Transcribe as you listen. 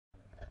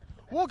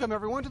Welcome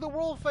everyone to the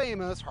world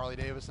famous Harley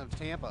Davidson of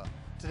Tampa.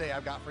 Today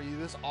I've got for you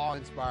this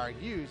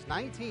awe-inspiring used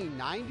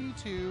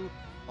 1992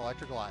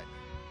 Electra Glide.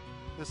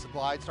 This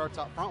Glide starts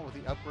out front with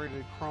the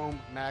upgraded chrome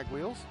mag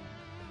wheels,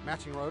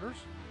 matching rotors,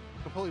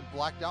 completely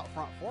blacked out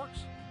front forks.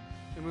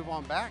 We move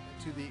on back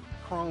to the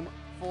chrome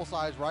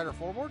full-size rider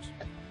floorboards.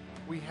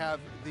 We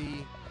have the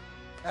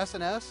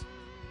S&S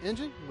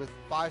engine with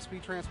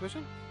 5-speed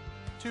transmission,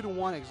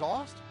 2-to-1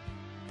 exhaust,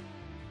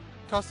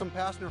 custom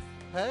passenger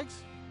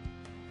pegs,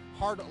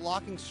 hard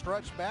locking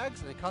stretch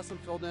bags, and a custom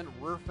filled in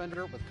rear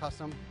fender with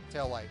custom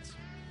tail lights.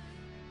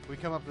 We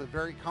come up to the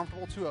very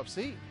comfortable 2-up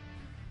seat,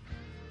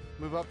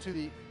 move up to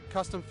the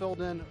custom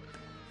filled in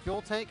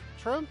fuel tank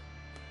trim,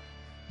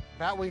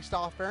 batwing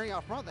style fairing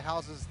out front that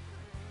houses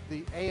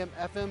the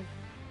AM/FM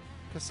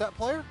cassette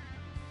player.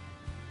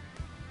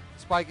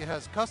 Spike, it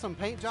has custom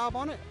paint job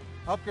on it,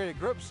 upgraded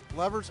grips,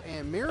 levers,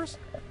 and mirrors.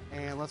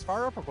 And let's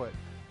fire up real quick.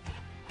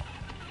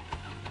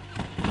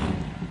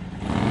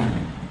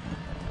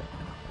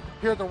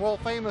 Here at the world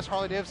famous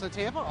Harley Davidson of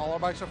Tampa, all our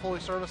bikes are fully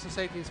serviced and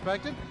safety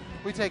inspected.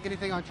 We take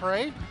anything on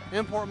trade,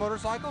 import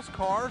motorcycles,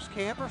 cars,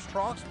 campers,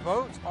 trucks,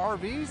 boats,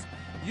 RVs,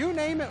 you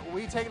name it,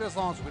 we take it as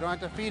long as we don't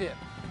have to feed it.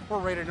 We're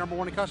rated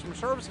 #1 in customer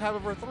service and have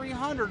over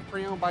 300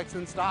 pre-owned bikes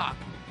in stock.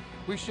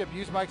 We ship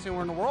used bikes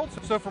anywhere in the world,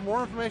 so for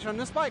more information on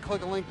this bike,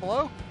 click the link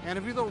below. And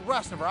to view the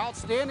rest of our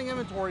outstanding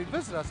inventory,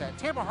 visit us at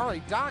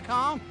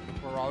tampaharley.com.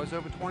 We're always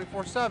open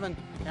 24/7.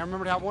 And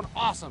remember to have one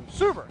awesome,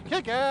 super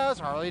kick-ass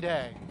Harley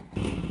day.